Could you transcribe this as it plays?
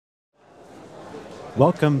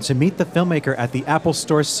Welcome to Meet the Filmmaker at the Apple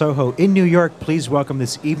Store Soho in New York. Please welcome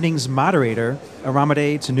this evening's moderator,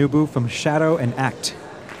 Aramide Tinubu from Shadow and Act.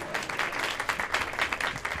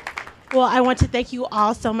 Well, I want to thank you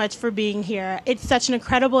all so much for being here. It's such an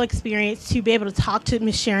incredible experience to be able to talk to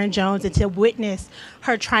Miss Sharon Jones and to witness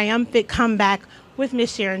her triumphant comeback with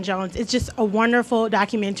Miss Sharon Jones. It's just a wonderful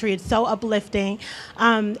documentary. It's so uplifting.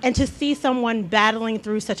 And to see someone battling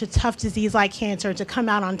through such a tough disease like cancer to come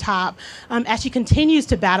out on top as she continues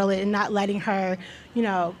to battle it and not letting her,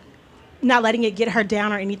 not letting it get her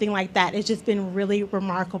down or anything like that. It's just been really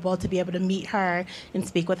remarkable to be able to meet her and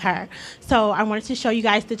speak with her. So I wanted to show you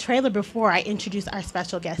guys the trailer before I introduce our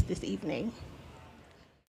special guest this evening.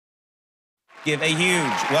 Give a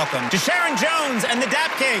huge welcome to Sharon Jones and the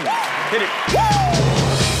Dap Kings. Hit it.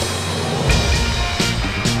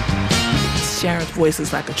 Sharon's voice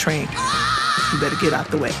is like a train. You better get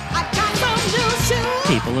out the way.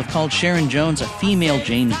 People have called Sharon Jones a female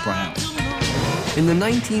James Brown. In the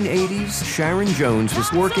 1980s, Sharon Jones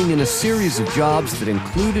was working in a series of jobs that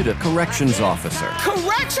included a corrections officer.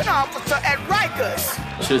 Correction officer at Rikers.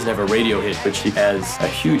 She doesn't have a radio hit, but she has a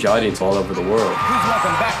huge audience all over the world. Please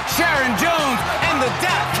welcome back Sharon Jones and the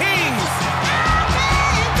Dap Kings.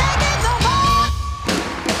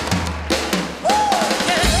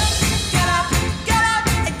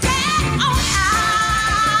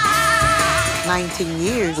 19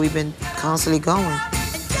 years, we've been constantly going.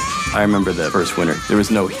 I remember the first winter. There was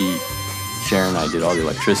no heat. Sharon and I did all the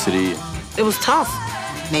electricity. It was tough.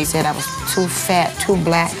 They said I was too fat, too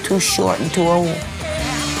black, too short, and too old.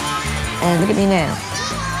 And look at me now.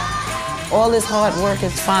 All this hard work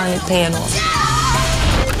is finally paying off.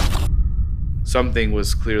 Something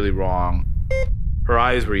was clearly wrong. Her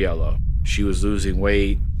eyes were yellow. She was losing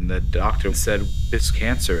weight, and the doctor said, it's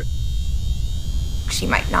cancer. She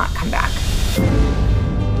might not come back.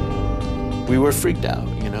 We were freaked out,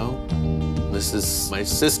 This is my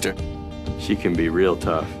sister. She can be real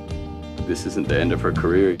tough. This isn't the end of her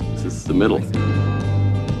career. This is the middle.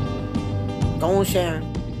 Go on, Sharon.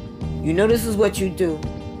 You know this is what you do.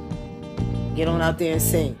 Get on out there and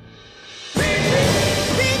sing.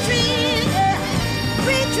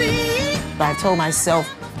 But I told myself,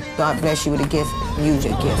 God bless you with a gift. Use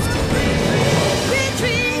your gift.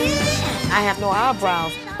 I have no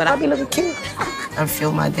eyebrows, but I'll be looking cute. I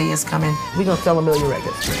feel my day is coming. We're gonna sell 1 million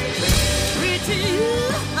records. Please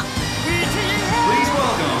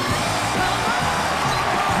welcome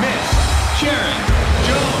Miss Sharon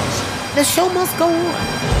Jones. The show must go on.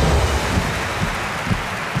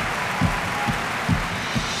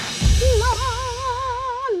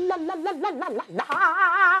 La, la, la, la, la, la, la.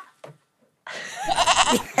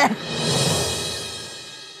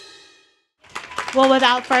 Well,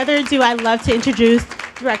 without further ado, I'd love to introduce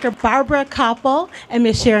Director Barbara Kopple and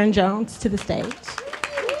Miss Sharon Jones to the stage.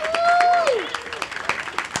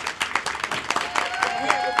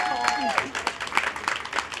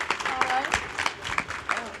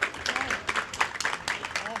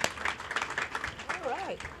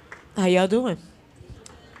 How y'all doing?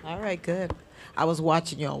 All right, good. I was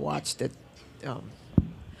watching y'all watch the.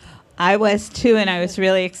 I was too, and I was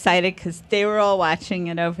really excited because they were all watching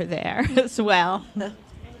it over there as well.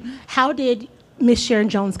 How did Miss Sharon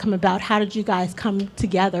Jones come about? How did you guys come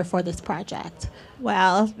together for this project?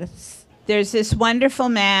 Well, there's this wonderful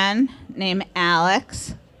man named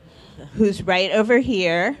Alex, who's right over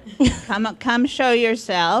here. Come show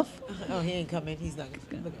yourself. Oh, he ain't coming. He's not.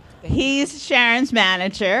 He's Sharon's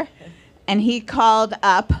manager, and he called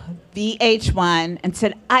up VH1 and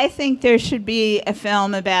said, I think there should be a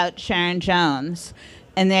film about Sharon Jones.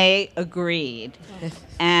 And they agreed.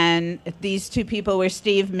 And these two people were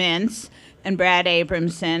Steve Mintz and Brad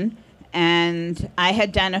Abramson. And I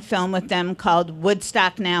had done a film with them called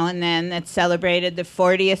Woodstock Now and Then that celebrated the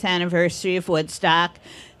 40th anniversary of Woodstock.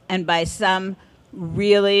 And by some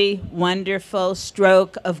really wonderful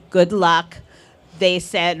stroke of good luck, they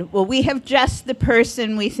said, well, we have just the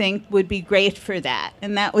person we think would be great for that.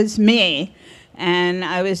 And that was me. And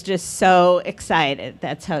I was just so excited.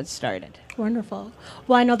 That's how it started. Wonderful.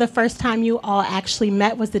 Well, I know the first time you all actually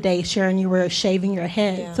met was the day, Sharon, you were shaving your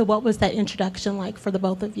head. Yeah. So what was that introduction like for the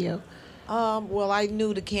both of you? Well, I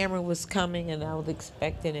knew the camera was coming and I was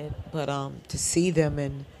expecting it, but to see them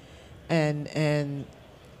and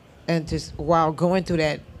just while going through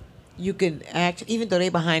that, you can actually, even though they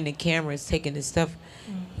behind the cameras taking this stuff,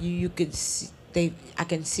 you could see, I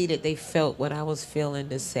can see that they felt what I was feeling,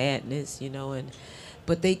 the sadness,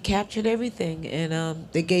 but they captured everything, and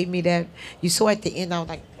they gave me that. You saw at the end, I was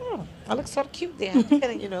like, I look so cute there,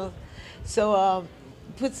 So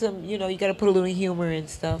put some, you got to put a little humor and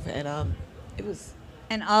stuff, and it was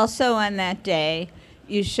And also on that day,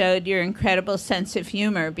 you showed your incredible sense of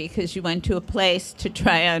humor because you went to a place to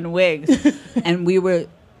try on wigs, and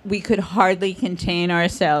we could hardly contain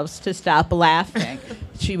ourselves to stop laughing.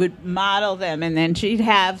 She would model them, and then she'd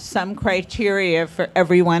have some criteria for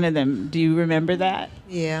every one of them. Do you remember that?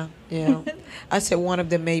 Yeah. I said one of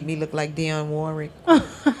them made me look like Dionne Warwick.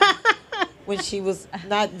 When she was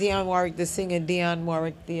not Dionne Warwick, the singer, Dionne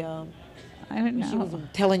Warwick, I don't know. She was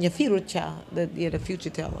telling your future, the future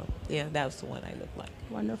teller. Yeah, that was the one I looked like.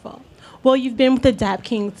 Wonderful. Well, you've been with the Dap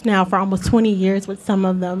Kings now for almost 20 years with some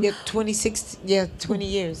of them. Yeah, 20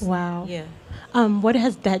 years. Wow. Yeah. What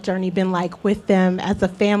has that journey been like with them as a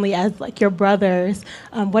family, as like your brothers?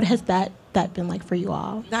 What has that been like for you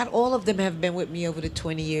all? Not all of them have been with me over the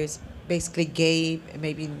 20 years. Basically, Gabe,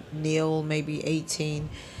 maybe Neil, maybe 18.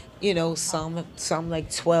 You know, some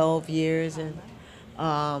like 12 years and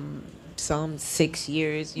some 6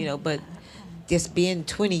 years, you know, but just being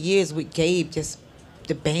 20 years with Gabe, just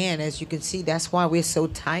the band, as you can see, that's why we're so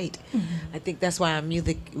tight. I think that's why our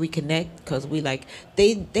music, we connect, because we like,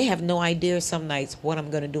 they have no idea some nights what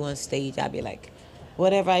I'm going to do on stage. I'll be like,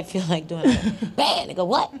 whatever I feel like doing, I'm like, bang, they go,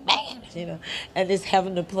 what, bang, you know, and just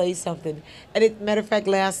having to play something. And matter of fact,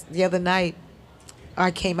 the other night, I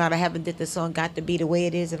came out, I haven't did the song Got to Be the Way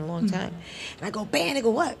It Is in a long time. And I go, bam, they go,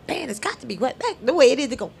 what? Bam, it's got to be what? The way it is.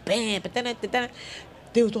 They go, bam, but then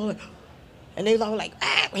they was all like, and they was all like,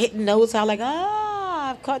 hitting notes. I was like,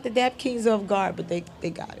 I've caught the Dap Kings off guard, but they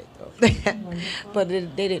got it though. But they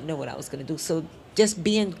didn't know what I was gonna do. So just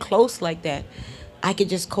being close like that, I could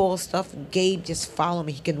just call stuff, and Gabe just follow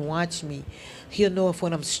me. He can watch me. He'll know if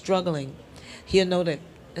when I'm struggling, he'll know that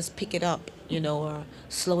let's pick it up, you know, or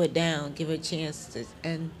slow it down, give it a chance.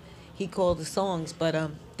 And he called the songs, but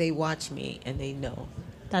they watch me and they know.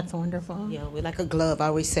 That's wonderful. Yeah, we're like a glove. I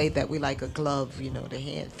always say that we like a glove, you know, the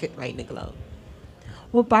hand fit right in the glove.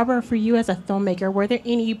 Well, Barbara, for you as a filmmaker, were there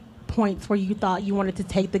any points where you thought you wanted to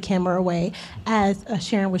take the camera away as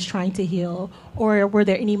Sharon was trying to heal? Or were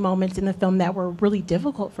there any moments in the film that were really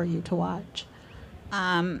difficult for you to watch?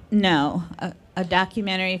 No. A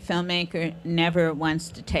documentary filmmaker never wants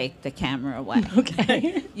to take the camera away.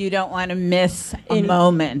 Okay. You don't want to miss a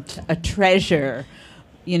moment, a treasure,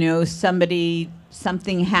 you know,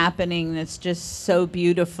 something happening that's just so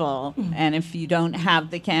beautiful. And if you don't have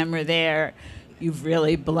the camera there, you've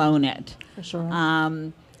really blown it. For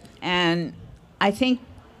sure. And I think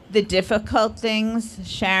the difficult things,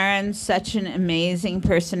 Sharon's such an amazing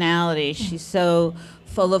personality. She's so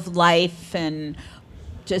full of life and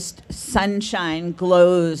just sunshine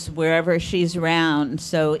glows wherever she's around.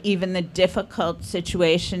 So even the difficult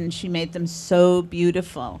situations, she made them so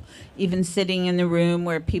beautiful. Even sitting in the room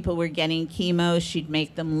where people were getting chemo, she'd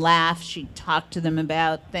make them laugh. She'd talk to them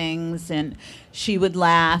about things, and she would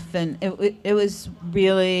laugh. And it was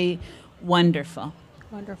really wonderful.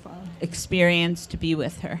 Wonderful experience to be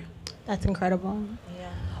with her. That's incredible. Yeah.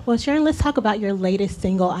 Well, Sharon, let's talk about your latest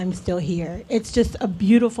single, I'm Still Here. It's just a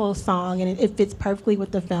beautiful song, and it fits perfectly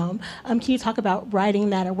with the film. Can you talk about writing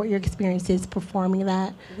that or what your experience is performing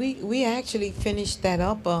that? We actually finished that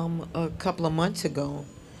up a couple of months ago.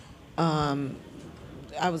 I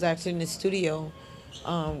was actually in the studio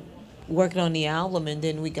working on the album, and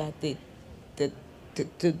then we got to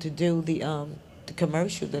do the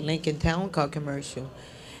commercial, the Lincoln Town Car commercial.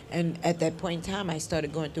 And at that point in time, I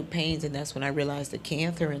started going through pains, and that's when I realized the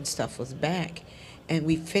cancer and stuff was back. And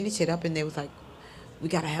we finished it up, and they was like, we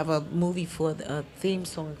got to have a movie for a theme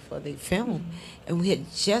song for the film. And we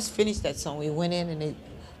had just finished that song. We went in, and they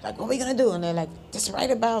like, what are we going to do? And they're like, just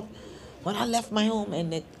write about when I left my home.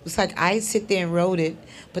 And it was like, I sit there and wrote it,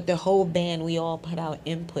 but the whole band, we all put our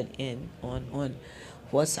input in on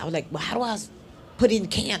what's, I was like, well, how do I put in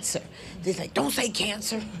cancer? They're like, don't say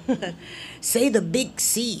cancer. Say the big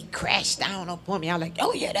C crashed down upon me. I was like,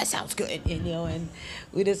 oh yeah, that sounds good. You know, and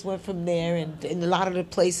we just went from there. And in a lot of the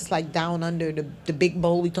places like down under the big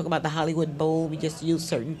bowl, we talk about the Hollywood Bowl, we just use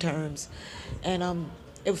certain terms. And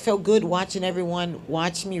it felt good watching everyone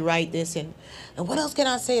watch me write this. And what else can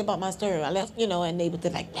I say about my story? I left, you know, and they would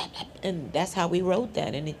like, blah, blah, and that's how we wrote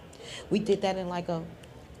that. And we did that in like a,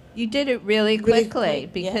 you did it really quickly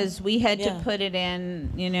because we had to Yeah. put it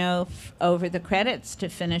in, you know, over the credits to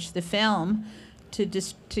finish the film, to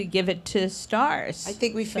give it to stars. I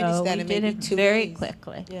think we finished that in we did maybe it 2 very days.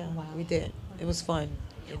 quickly. Yeah, we did. It was fun.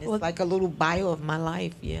 And it's like a little bio of my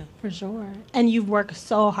life, yeah. For sure. And you've worked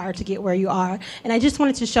so hard to get where you are. And I just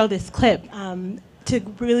wanted to show this clip to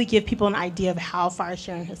really give people an idea of how far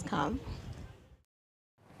Sharon has come.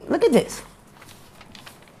 Look at this.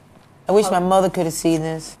 I wish my mother could have seen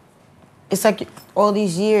this. It's like all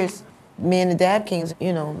these years, me and the Dap Kings,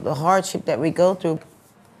 you know, the hardship that we go through.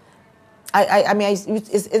 I mean,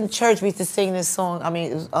 it's in church we used to sing this song. I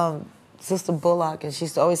mean, it was Sister Bullock, and she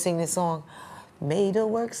used to always sing this song. May the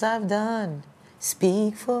works I've done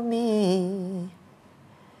speak for me.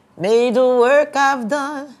 May the work I've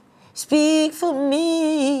done speak for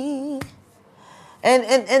me.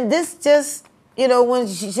 And this just, you know, when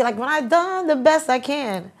she's like, when I've done the best I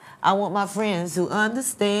can, I want my friends to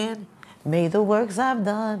understand. May the works I've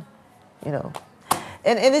done, you know.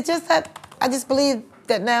 And it's just that I just believe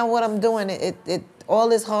that now what I'm doing, it all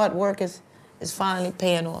this hard work is finally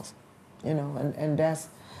paying off, you know, and that's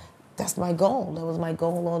my goal. That was my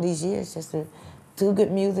goal all these years, just to do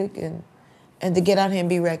good music and to get out here and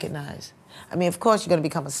be recognized. I mean, of course, you're going to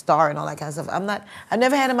become a star and all that kind of stuff. I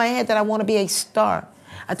never had in my head that I want to be a star.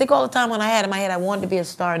 I think all the time when I had in my head I wanted to be a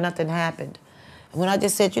star, nothing happened. And when I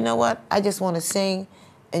just said, you know what, I just want to sing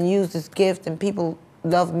and use this gift, and people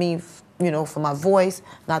love me, you know, for my voice,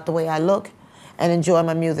 not the way I look, and enjoy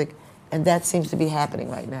my music. And that seems to be happening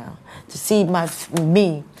right now. To see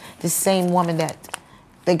me, the same woman that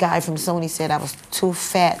the guy from Sony said I was too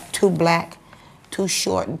fat, too black, too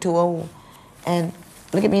short, and too old. And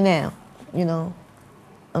look at me now, you know.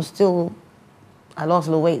 I lost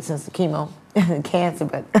a little weight since the chemo and cancer,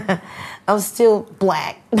 but I'm still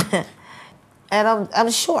black. And I'm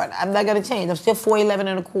short. I'm not gonna change. I'm still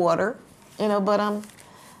 4'11 1/4, you know, but I'm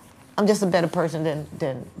just a better person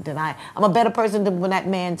than I'm a better person than when that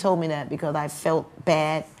man told me that, because I felt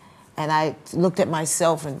bad and I looked at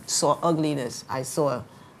myself and saw ugliness. I saw,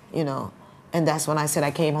 you know, and that's when I said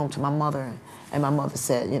I came home to my mother, and my mother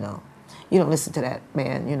said, you know, you don't listen to that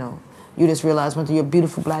man, you know. You just realize when you're a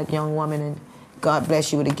beautiful black young woman, and God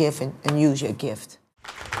bless you with a gift, and use your gift.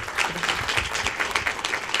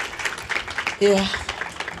 Yeah,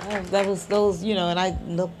 that was those, you know, and I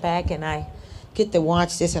look back and I get to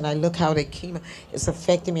watch this and I look how the chemo, it's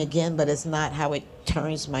affecting me again, but it's not how it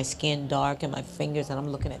turns my skin dark and my fingers, and I'm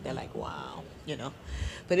looking at that like, wow, you know.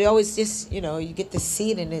 But it always just, you know, you get to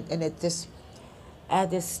see it, and it just, I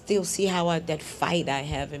just still see how that fight I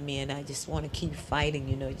have in me, and I just want to keep fighting,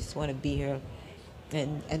 you know, just want to be here.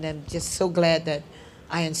 And I'm just so glad that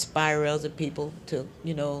I inspire other people to,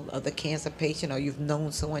 you know, other cancer patient, or you've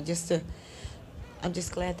known someone, I'm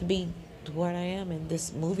just glad to be where I am and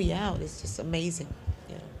this movie out. It's just amazing.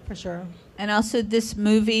 Yeah. For sure. And also, this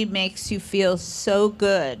movie makes you feel so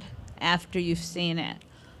good after you've seen it.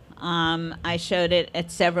 I showed it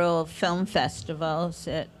at several film festivals.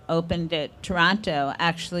 It opened at Toronto,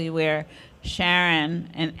 actually, where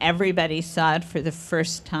Sharon and everybody saw it for the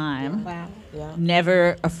first time. Wow. Yeah.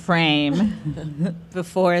 Never a frame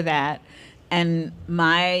before that. And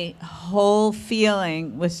my whole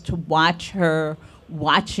feeling was to watch her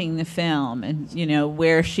watching the film, and, you know,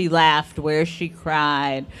 where she laughed, where she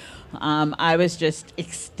cried. I was just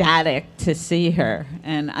ecstatic to see her.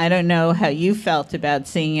 And I don't know how you felt about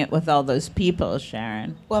seeing it with all those people,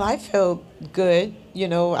 Sharon. Well, I felt good, you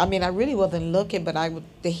know. I mean, I really wasn't looking, but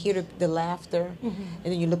to hear the laughter, and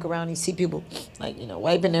then you look around and you see people, like, you know,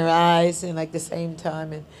 wiping their eyes and like the same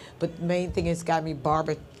time. But the main thing is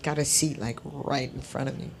Barbara got a seat like right in front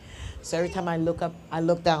of me. So every time I look up, I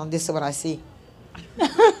look down, this is what I see.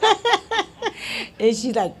 And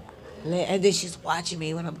she's like, and then she's watching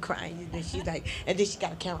me when I'm crying, and then she's like, and then she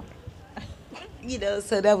got a camera. You know,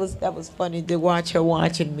 so that was funny to watch her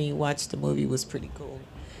watching me watch the movie. Was pretty cool.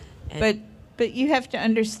 And But you have to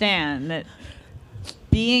understand that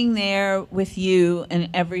being there with you and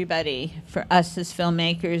everybody, for us as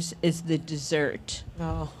filmmakers, is the dessert.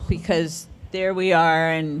 Oh. Because there we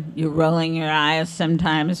are, and you're rolling your eyes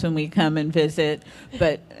sometimes when we come and visit,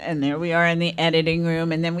 and there we are in the editing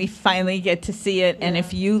room, and then we finally get to see it, and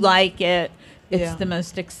if you like it, it's the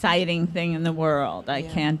most exciting thing in the world. I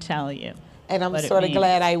can't tell you. And I'm sort of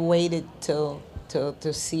glad I waited to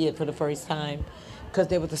see it for the first time, because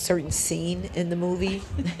there was a certain scene in the movie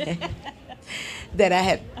that I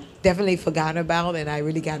had definitely forgotten about, and I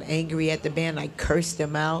really got angry at the band. I cursed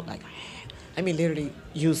them out, like, I mean, literally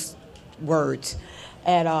used words.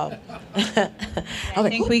 And I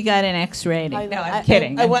think we got an X rating. No, I'm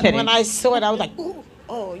kidding. When I saw it, I was like, ooh,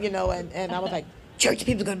 oh, you know, and I was like, church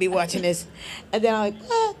people are going to be watching this. And then I'm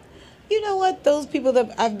like, you know what? Those people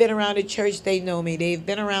that I've been around at church, they know me. They've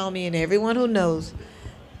been around me, and everyone who knows,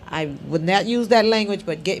 I would not use that language,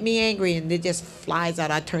 but get me angry, and it just flies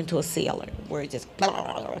out. I turn to a sailor, where it just,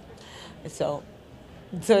 and so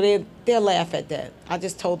they'll laugh at that. I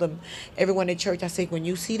just told them, everyone at church, I say, when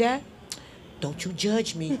you see that, don't you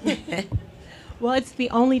judge me. Well, it's the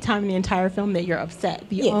only time in the entire film that you're upset.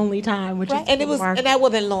 The only time, which right. is And that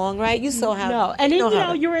wasn't long, right? You saw how. No, and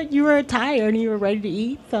you were tired and you were ready to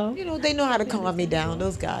eat. So they know how to calm me down.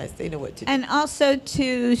 Those guys, they know what to do. And also,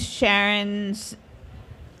 too, Sharon's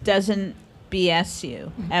doesn't BS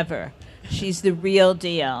you ever. She's the real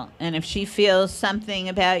deal, and if she feels something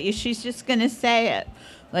about you, she's just gonna say it,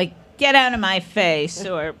 like "Get out of my face,"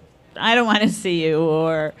 or "I don't want to see you,"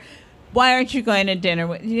 or "Why aren't you going to dinner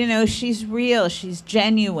with?" She's real, she's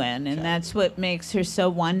genuine, and that's what makes her so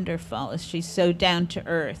wonderful. Is she's so down to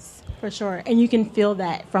earth. For sure, and you can feel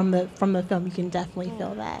that from the film. You can definitely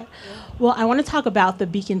feel that. Well, I want to talk about the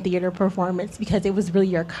Beacon Theater performance because it was really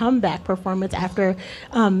your comeback performance after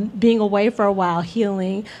being away for a while,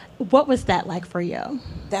 healing. What was that like for you?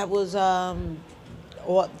 That was all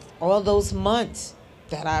those months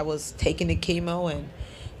that I was taking the chemo and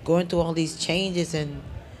going through all these changes, and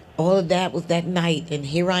all of that was that night. And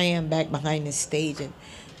here I am back behind the stage, and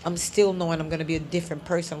I'm still knowing I'm going to be a different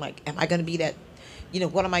person. Like, am I going to be that?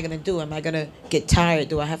 What am I going to do? Am I going to get tired?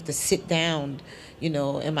 Do I have to sit down?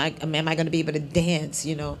 Am I going to be able to dance?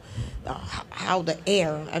 How the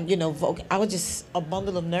air, I was just a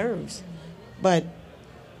bundle of nerves. But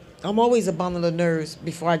I'm always a bundle of nerves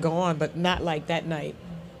before I go on, but not like that night.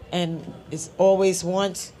 And it's always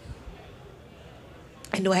once,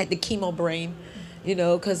 I know I had the chemo brain,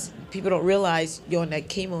 because people don't realize you're on that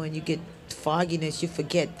chemo and you get fogginess, you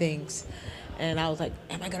forget things. And I was like,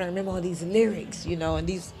 am I going to remember all these lyrics, and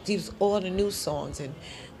these all the new songs. And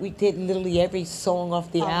we did literally every song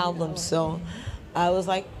off the album. So I was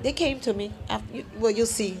like, they came to me. You'll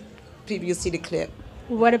see. People, you'll see the clip.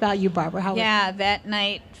 What about you, Barbara? How that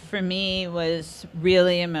night for me was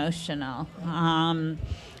really emotional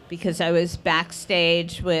because I was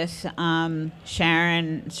backstage with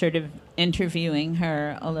Sharon, sort of interviewing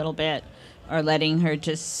her a little bit, or letting her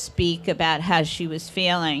just speak about how she was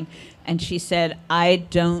feeling. And she said, I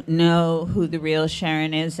don't know who the real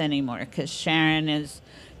Sharon is anymore, because Sharon is,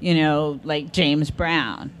 like James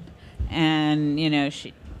Brown. And,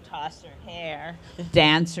 she'd toss her hair,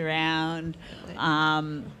 dance around.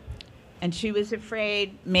 And she was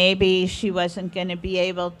afraid maybe she wasn't going to be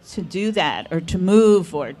able to do that, or to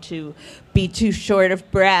move, or to be too short of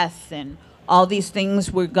breath. And all these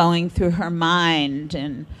things were going through her mind.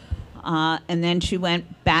 And then she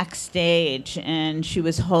went backstage, and she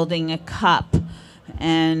was holding a cup,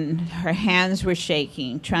 and her hands were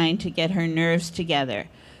shaking, trying to get her nerves together.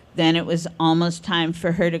 Then it was almost time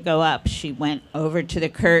for her to go up. She went over to the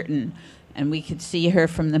curtain, and we could see her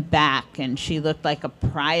from the back, and she looked like a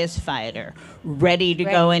prize fighter, ready to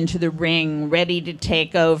go into the ring, ready to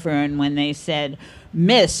take over. And when they said,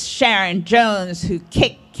 Miss Sharon Jones, who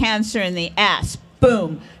kicked cancer in the ass,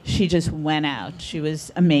 boom, she just went out. She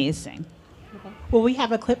was amazing. Well, we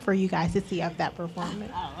have a clip for you guys to see of that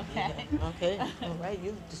performance. Oh, okay. Okay. All right.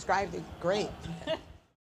 You described it great.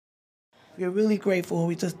 We're really grateful, and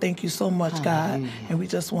we just thank you so much, God. And we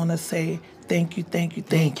just want to say thank you, thank you,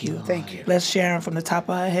 thank you. Thank you. Bless Sharon from the top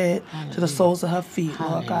of her head to the soles of her feet,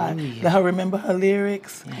 Lord God. Let her remember her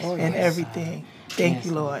lyrics and everything. Thank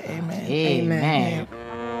you, Lord. Amen. Amen.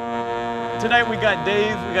 Tonight we got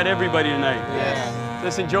Dave, we got everybody tonight. Yes.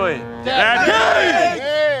 Let's enjoy it. Dave!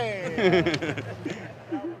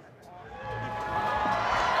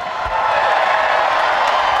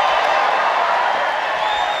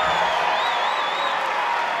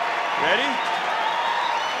 Ready?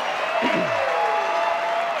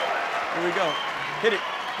 Here we go. Hit it.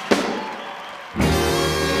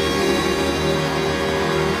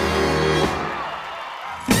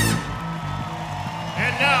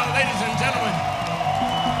 And now, ladies and gentlemen,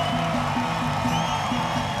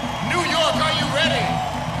 New York, are you ready?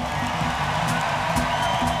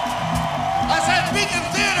 I said, Beacon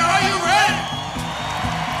Theater, are you ready?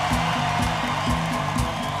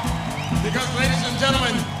 Because, ladies and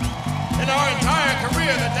gentlemen, in our entire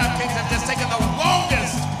career, the Dap Kings have just taken the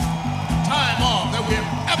longest time off that we have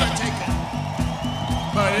ever taken.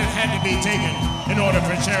 But it had to be taken in order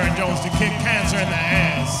for Sharon Jones to kick cancer in the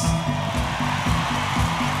ass.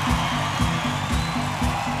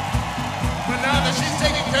 Now that she's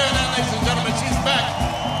taking care of that, ladies and gentlemen, she's back.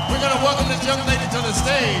 We're going to welcome this young lady to the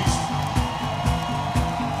stage.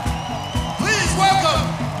 Please welcome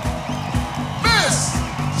Miss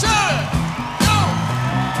Sharon Jones.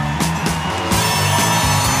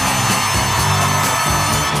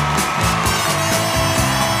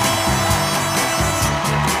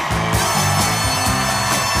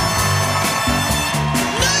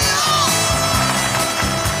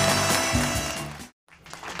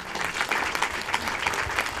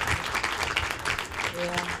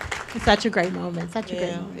 So such a great moment. Such a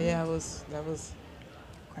great moment. Yeah, that was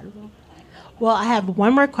incredible. Well, I have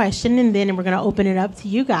one more question, and then we're going to open it up to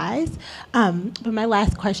you guys. But my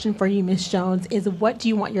last question for you, Miss Jones, is what do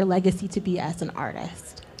you want your legacy to be as an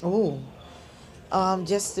artist?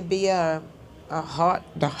 Just to be the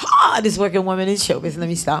hardest working woman in showbiz. Let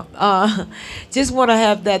me stop. Just want to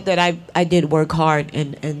have that I did work hard,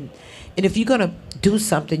 and if you're gonna do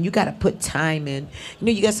something, you gotta put time in. You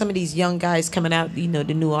know, you got some of these young guys coming out. You know,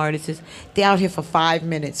 the new artists. They're out here for 5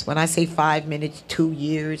 minutes. When I say 5 minutes, 2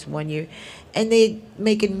 years, 1 year, and they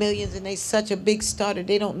making millions, and they such a big starter.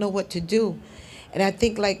 They don't know what to do. And I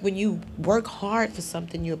think, like, when you work hard for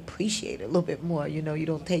something, you appreciate it a little bit more. You know, you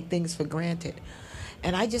don't take things for granted.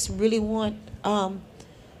 And I just really want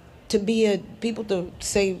people to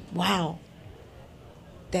say, wow,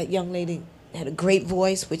 that young lady had a great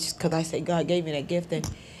voice, which, because I say God gave me that gift, and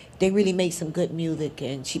they really made some good music,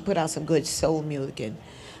 and she put out some good soul music, and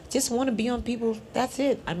just want to be on people, that's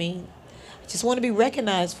it. I mean, just want to be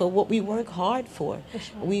recognized for what we work hard for. Sure.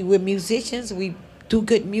 We're musicians, we do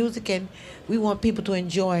good music, and we want people to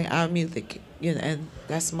enjoy our music, you know, and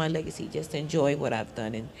that's my legacy, just to enjoy what I've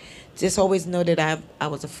done, and just always know that I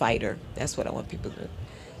was a fighter. That's what I want people to,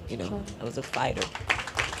 you know, sure. I was a fighter.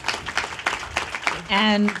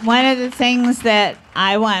 And one of the things that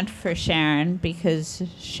I want for Sharon, because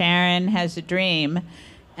Sharon has a dream,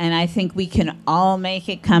 and I think we can all make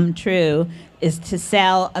it come true, is to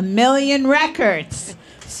sell 1 million records.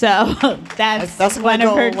 So that's one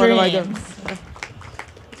of her dreams.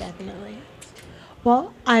 Definitely.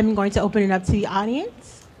 Well, I'm going to open it up to the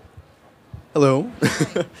audience. Hello.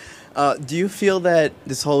 Do you feel that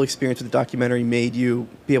this whole experience with the documentary made you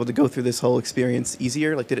be able to go through this whole experience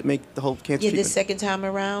easier? Like, did it make the whole cancer treatment? The second time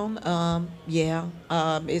around,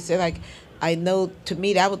 it's like, I know, to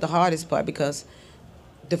me, that was the hardest part, because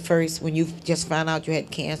the first, when you just found out you had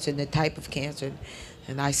cancer and the type of cancer,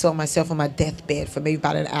 and I saw myself on my deathbed for maybe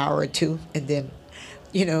about an hour or two, and then,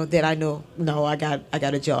 you know, then I know, no, I got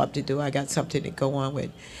a job to do. I got something to go on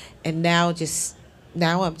with. And now I'm just,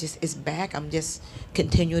 it's back. I'm just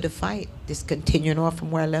continue to fight, just continuing on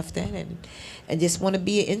from where I left at, and just want to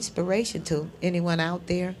be an inspiration to anyone out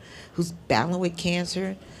there who's battling with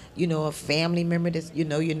cancer, you know, a family member that's, you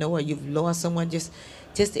know, or you've lost someone, just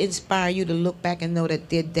inspire you to look back and know that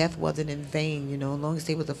their death wasn't in vain, you know, as long as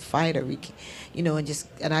they was a fighter, you know,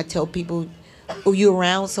 and I tell people, or you're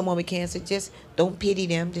around someone with cancer, just don't pity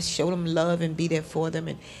them, just show them love and be there for them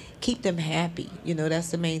and keep them happy. You know,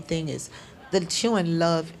 that's the main thing, is the showing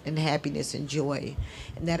love and happiness and joy,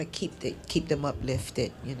 and that'll keep them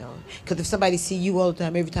uplifted, you know. Because if somebody see you all the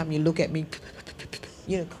time, every time you look at me,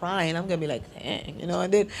 you know, crying, I'm gonna be like, dang, you know,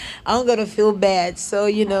 and then I'm gonna feel bad. So,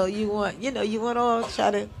 you know, you want to all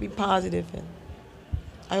try to be positive, and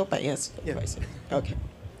I hope I answered the question. Okay.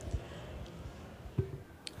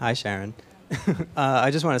 Hi, Sharon.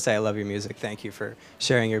 I just want to say I love your music. Thank you for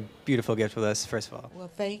sharing your beautiful gift with us, first of all.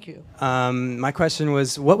 Well, thank you. My question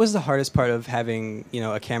was, what was the hardest part of having, you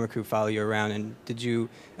know, a camera crew follow you around, and did you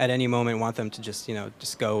at any moment want them to just, you know,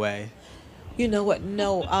 just go away? You know what?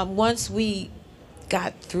 No. Once we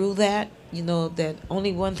got through that, you know, that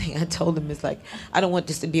only one thing I told them is, like, I don't want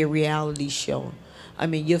this to be a reality show. I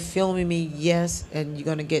mean, you're filming me, yes, and you're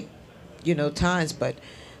gonna get, you know, times, but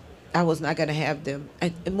I was not gonna have them.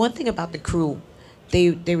 And one thing about the crew,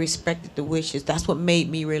 they respected the wishes. That's what made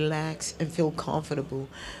me relax and feel comfortable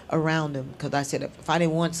around them. Because I said, if I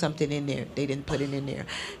didn't want something in there, they didn't put it in there.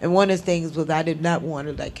 And one of the things was, I did not want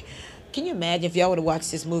to, like, can you imagine if y'all would have watched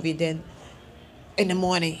this movie, then in the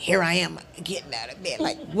morning, here I am getting out of bed.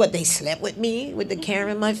 Like, what, they slept with me with the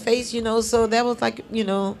camera in my face, you know? So that was like, you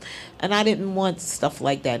know, and I didn't want stuff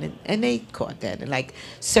like that. And they caught that. And, like,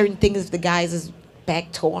 certain things, the guys is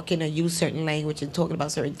back talking or use certain language and talking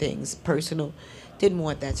about certain things, personal, didn't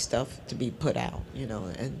want that stuff to be put out, you know,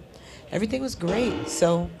 and everything was great.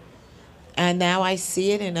 So, and now I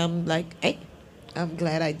see it, and I'm like, hey, I'm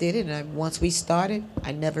glad I did it. And once we started,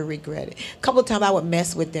 I never regret it. A couple of times I would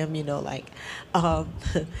mess with them, you know, like,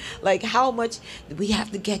 like, how much we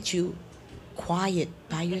have to get you quiet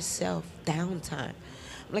by yourself, downtime.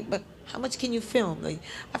 I'm like, but how much can you film? Like,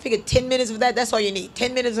 I figured 10 minutes of that, that's all you need.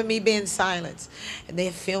 10 minutes of me being silent. And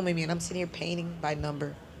they're filming me, and I'm sitting here painting by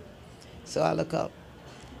number. So I look up.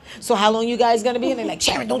 So how long you guys gonna be? And they're like,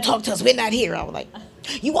 Sharon, don't talk to us. We're not here. I was like,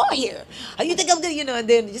 you are here. How you think I'm gonna, you know? And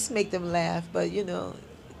then just make them laugh. But, you know,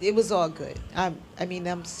 it was all good. I mean,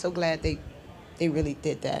 I'm so glad they really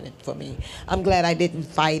did that for me. I'm glad I didn't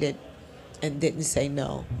fight it and didn't say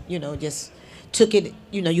no. You know, just took it.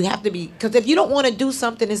 You know, you have to be, because if you don't want to do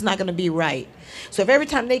something, it's not gonna be right. So if every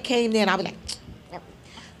time they came in, I was like,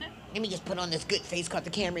 let me just put on this good face cause the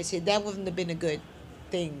camera's here. That wouldn't have been a good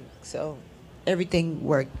thing. So everything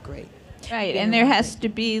worked great. Right, and there has to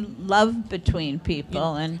be love between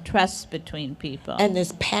people and trust between people. And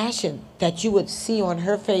this passion that you would see on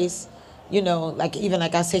her face, you know, like even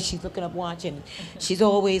like I said, she's looking up watching. She's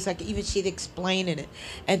always like, even she's explaining it.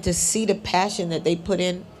 And to see the passion that they put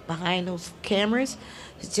in behind those cameras,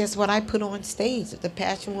 it's just what I put on stage. The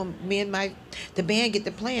passion when me and the band get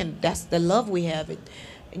to playing. That's the love we have. And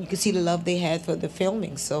you can see the love they had for the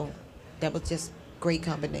filming. So that was just great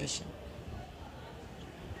combination.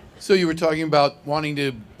 So you were talking about wanting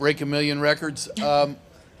to break 1 million records.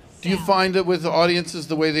 Do you find that with audiences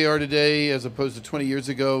the way they are today, as opposed to 20 years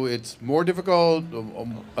ago, it's more difficult,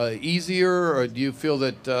 easier, or do you feel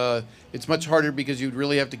that it's much harder because you'd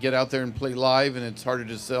really have to get out there and play live, and it's harder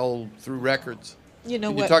to sell through records? You know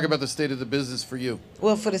Can what? you talk about the state of the business for you?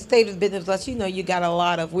 Well, for the state of the business, plus, you know, you got a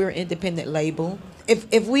lot of, we're an independent label.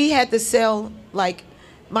 If we had to sell, like,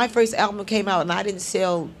 my first album came out and I didn't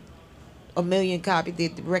sell 1 million copies, the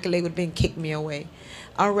record label would have been kicked me away.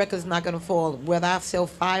 Our record's not going to fall. Whether I sell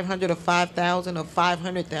 500 or 5,000 or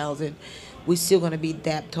 500,000, we're still going to be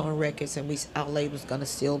Daptone Records, and our label's going to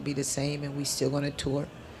still be the same, and we still going to tour.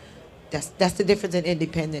 That's the difference in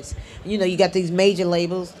independence. You know, you got these major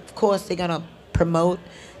labels. Of course, they're going to promote.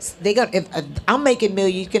 If I'm making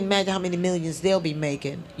millions, you can imagine how many millions they'll be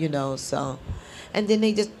making. You know, so, and then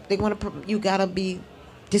they want to. You gotta be.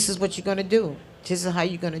 This is what you're going to do. This is how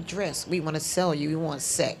you're going to dress. We want to sell you. We want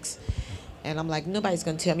sex. And I'm like, nobody's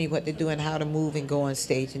going to tell me what to do and how to move and go on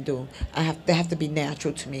stage and do. They have to be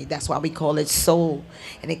natural to me. That's why we call it soul.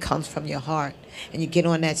 And it comes from your heart. And you get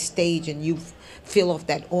on that stage and you feel off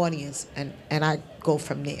that audience. And I go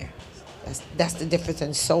from there. That's the difference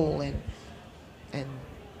in soul and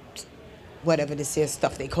whatever this is,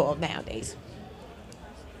 stuff they call nowadays.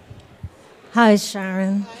 Hi,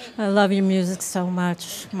 Sharon. I love your music so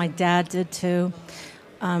much. My dad did too.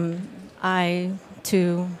 I,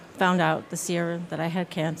 too, found out this year that I had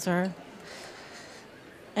cancer.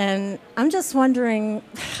 And I'm just wondering,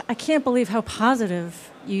 I can't believe how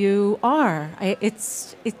positive you are. It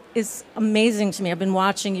is amazing to me. I've been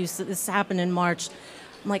watching you. This happened in March.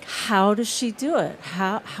 I'm like, how does she do it?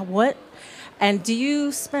 What? And do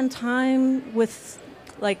you spend time with,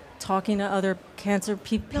 like, talking to other cancer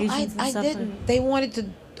patients and stuff? I didn't. They wanted to,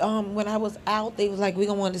 when I was out, they was like, we're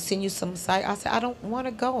going to want to send you some site. I said, I don't want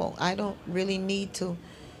to go. I don't really need to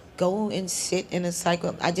go and sit in a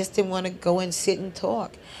cycle. I just didn't want to go and sit and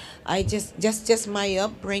talk. I just my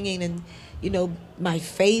upbringing and, you know, my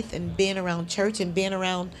faith and being around church and being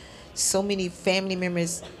around so many family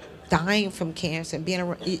members dying from cancer and being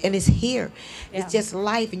around, and it's here. Yeah. It's just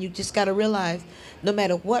life, and you just got to realize, no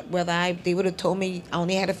matter what, whether they would have told me I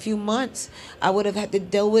only had a few months, I would have had to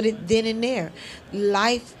deal with it then and there.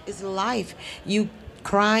 Life is life. You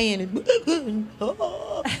crying and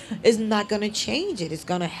it's not going to change it. It's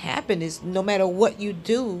going to happen. It's no matter what you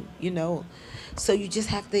do, you know. So you just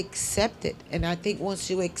have to accept it. And I think once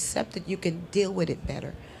you accept it, you can deal with it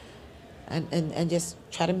better. And just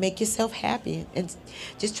try to make yourself happy. And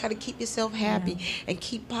just try to keep yourself happy and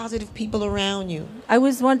keep positive people around you. I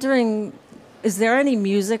was wondering, is there any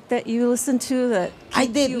music that you listen to that I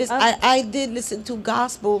did listen to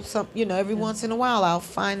gospel, every once in a while I'll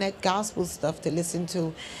find that gospel stuff to listen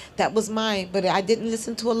to. That was mine, but I didn't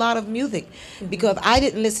listen to a lot of music because I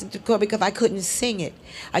didn't listen to because I couldn't sing it.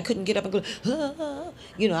 I couldn't get up and go,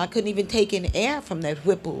 I couldn't even take in air from that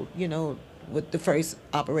whipple, with the first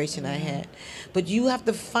operation I had. But you have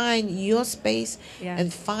to find your space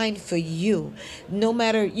and find for you. No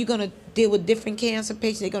matter, you're going to deal with different cancer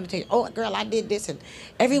patients, they're going to tell you, oh, girl, I did this. And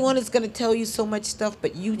everyone is going to tell you so much stuff,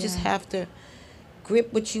 but you just have to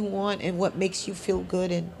grip what you want and what makes you feel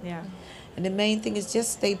good. And the main thing is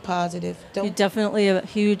just stay positive. You're definitely a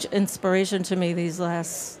huge inspiration to me these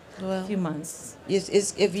last few months.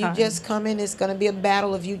 If you just come in, it's going to be a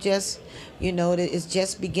battle. If you just, it's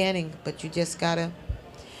just beginning. But you just got to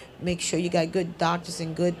make sure you got good doctors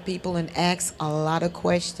and good people and ask a lot of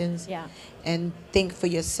questions. And think for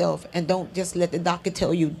yourself. And don't just let the doctor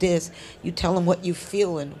tell you this. You tell them what you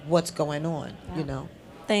feel and what's going on,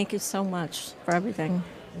 Thank you so much for everything.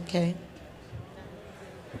 Okay.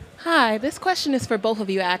 Hi, this question is for both of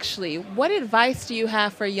you, actually. What advice do you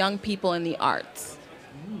have for young people in the arts?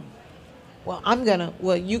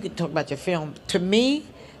 Well, you can talk about your film. To me,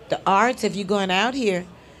 the arts, if you're going out here,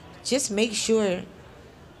 just make sure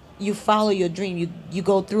you follow your dream. You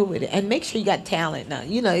go through with it. And make sure you got talent now.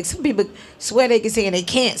 Some people swear they can sing and they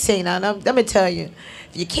can't sing. Now, let me tell you,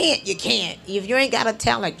 if you can't, you can't. If you ain't got a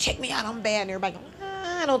talent, like, check me out, I'm bad. And everybody go,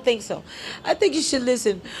 I don't think so. I think you should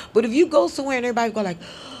listen. But if you go somewhere and everybody go like,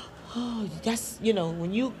 oh, that's,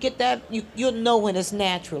 when you get that, you'll know when it's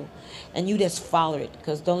natural, and you just follow it,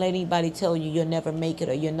 because don't let anybody tell you you'll never make it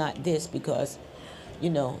or you're not this, because,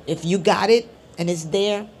 if you got it and it's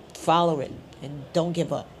there, follow it and don't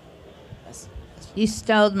give up. You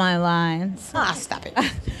stole my lines. Stop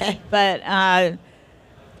it. But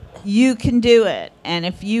you can do it. And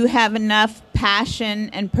if you have enough passion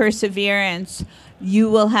and perseverance, you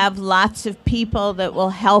will have lots of people that will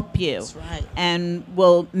help you. That's right. And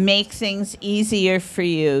will make things easier for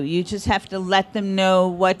you. You just have to let them know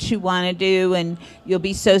what you want to do, and you'll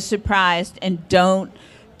be so surprised. And don't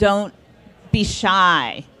be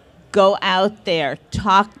shy. Go out there,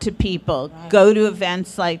 talk to people, go to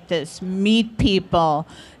events like this, meet people,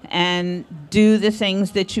 and do the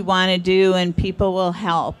things that you want to do, and people will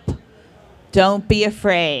help. Don't be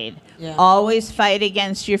afraid. Yeah. Always fight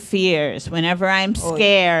against your fears. Whenever I'm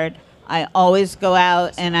scared, I always go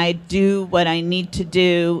out and I do what I need to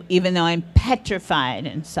do, even though I'm petrified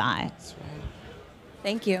inside. That's right.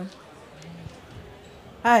 Thank you.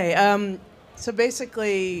 Hi. So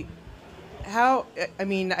basically,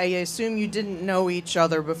 I assume you didn't know each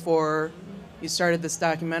other before you started this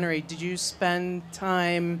documentary. Did you spend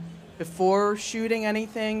time before shooting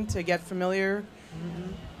anything to get familiar? Mm-hmm.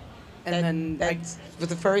 And with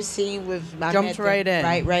the first scene with jumped right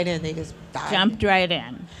in. Right in. They just died. Jumped right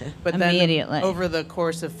in. But immediately. Then over the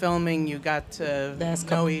course of filming, you got to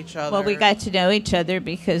know each other. Well, we got to know each other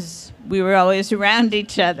because we were always around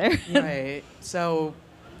each other. Right. So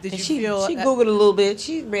did you feel... She Googled a little bit.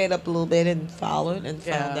 She read up a little bit and followed and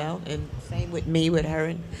found out. And same with me, with her,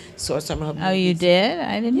 and saw some of her movies. Oh, you did?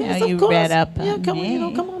 I didn't know you read up on come me.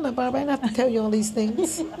 on, come on, Barbara. I don't have to tell you all these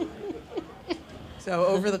things. So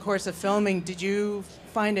over the course of filming, did you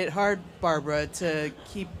find it hard, Barbara, to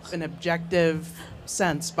keep an objective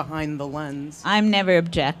sense behind the lens? I'm never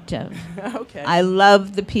objective. Okay. I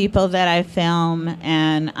love the people that I film,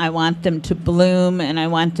 and I want them to bloom, and I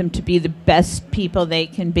want them to be the best people they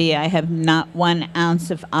can be. I have not 1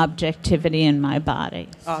 ounce of objectivity in my body.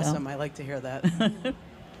 Awesome. I like to hear that.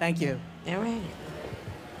 Thank you. All right.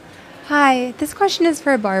 Hi, this question is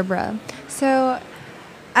for Barbara. So,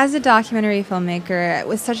 as a documentary filmmaker,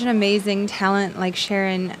 with such an amazing talent like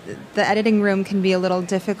Sharon, the editing room can be a little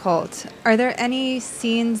difficult. Are there any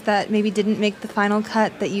scenes that maybe didn't make the final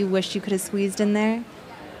cut that you wish you could have squeezed in there?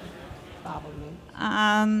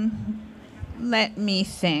 Let me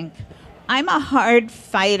think. I'm a hard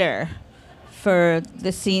fighter for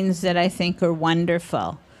the scenes that I think are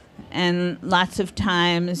wonderful. And lots of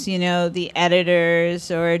times, the editors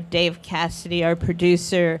or Dave Cassidy, our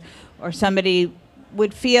producer, or somebody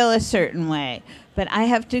would feel a certain way, but I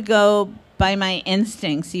have to go by my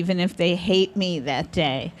instincts, even if they hate me that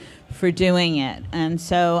day for doing it. And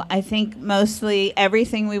so I think mostly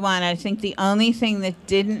everything we wanted. I think the only thing that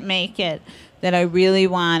didn't make it that I really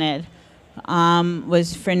wanted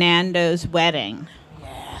was Fernando's wedding.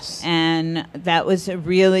 Yes. And that was a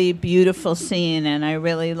really beautiful scene, and I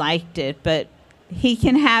really liked it. But he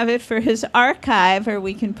can have it for his archive, or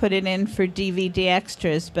we can put it in for DVD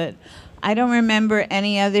extras. But I don't remember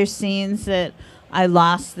any other scenes that I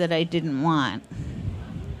lost that I didn't want.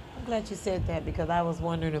 I'm glad you said that, because I was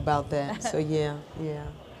wondering about that. So yeah.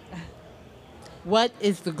 What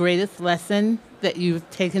is the greatest lesson that you've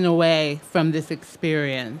taken away from this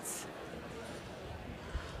experience?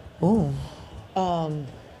 Oh.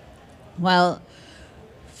 Well,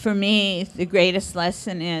 for me, the greatest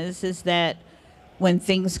lesson is that when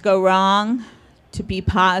things go wrong, to be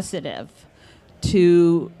positive.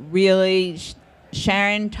 To really,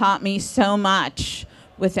 Sharon taught me so much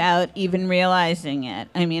without even realizing it.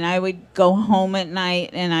 I mean, I would go home at night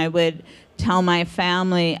and I would tell my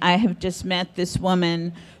family, I have just met this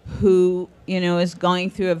woman who, is going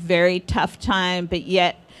through a very tough time, but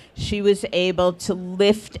yet she was able to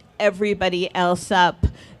lift everybody else up,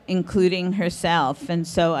 including herself. And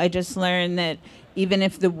so I just learned that even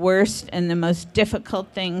if the worst and the most difficult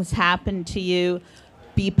things happen to you,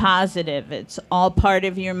 be positive. It's all part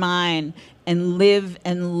of your mind, and live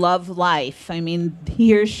and love life. I mean,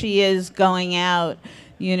 here she is going out,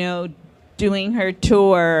 doing her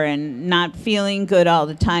tour and not feeling good all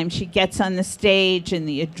the time. She gets on the stage and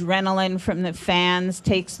the adrenaline from the fans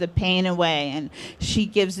takes the pain away, and she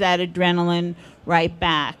gives that adrenaline right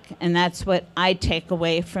back. And that's what I take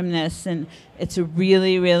away from this. And it's a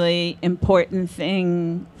really, really important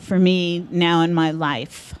thing for me now in my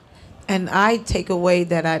life. And I take away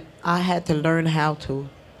that I had to learn how to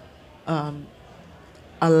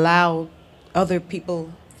allow other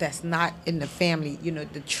people that's not in the family,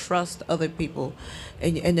 to trust other people,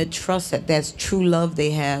 and to trust that that's true love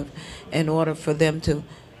they have, in order for them to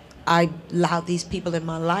I allowed these people in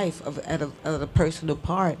my life at a personal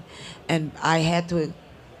part, and I had to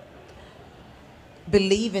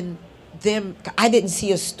believe in them. I didn't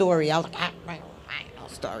see a story. I was like, I ain't no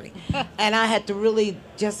story. And I had to really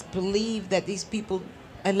just believe that these people,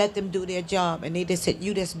 and let them do their job. And they just said,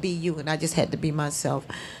 you just be you. And I just had to be myself.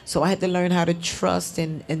 So I had to learn how to trust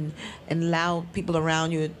and allow people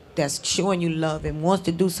around you that's showing you love and wants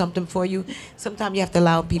to do something for you. Sometimes you have to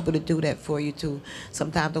allow people to do that for you too.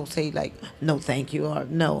 Sometimes don't say like, no, thank you, or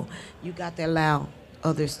no. You got to allow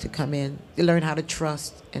others to come in. You learn how to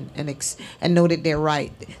trust and know that they're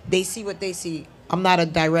right. They see what they see. I'm not a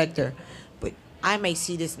director, but I may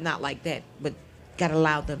see this not like that, but got to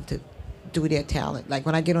allow them to do their talent. Like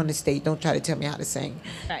when I get on the stage, don't try to tell me how to sing.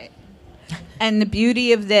 Right. And the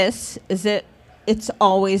beauty of this is that it's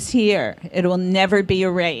always here. It will never be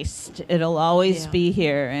erased. It'll always be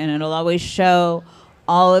here, and it'll always show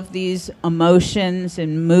all of these emotions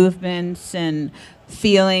and movements and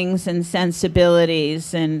feelings and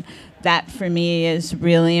sensibilities, and that for me is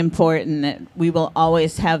really important, that we will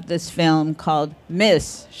always have this film called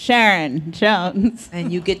Miss Sharon Jones.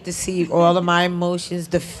 And you get to see all of my emotions,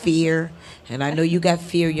 the fear, and I know you got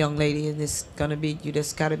fear, young lady, and it's gonna be, you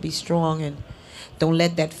just gotta be strong and don't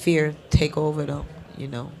let that fear take over though. You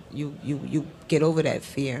know, you get over that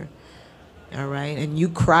fear, all right? And you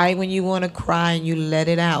cry when you wanna cry and you let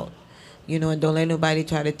it out, you know, and don't let nobody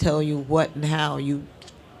try to tell you what and how. You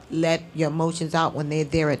let your emotions out when they're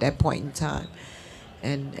there at that point in time,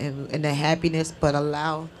 and the happiness, but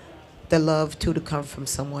allow the love too to come from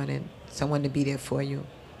someone and someone to be there for you.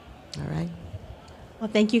 All right. Well,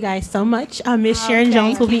 thank you guys so much. Miss Sharon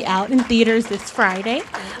Jones will be out in theaters this Friday,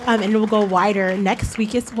 and it will go wider next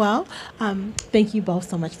week as well. Thank you both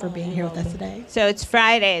so much for being here with us today. So it's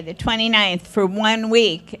Friday, the 29th, for 1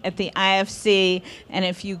 week at the IFC. And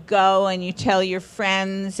if you go and you tell your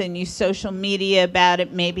friends and you social media about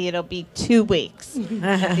it, maybe it'll be 2 weeks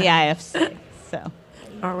at the IFC. So,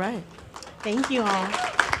 all right. Thank you all.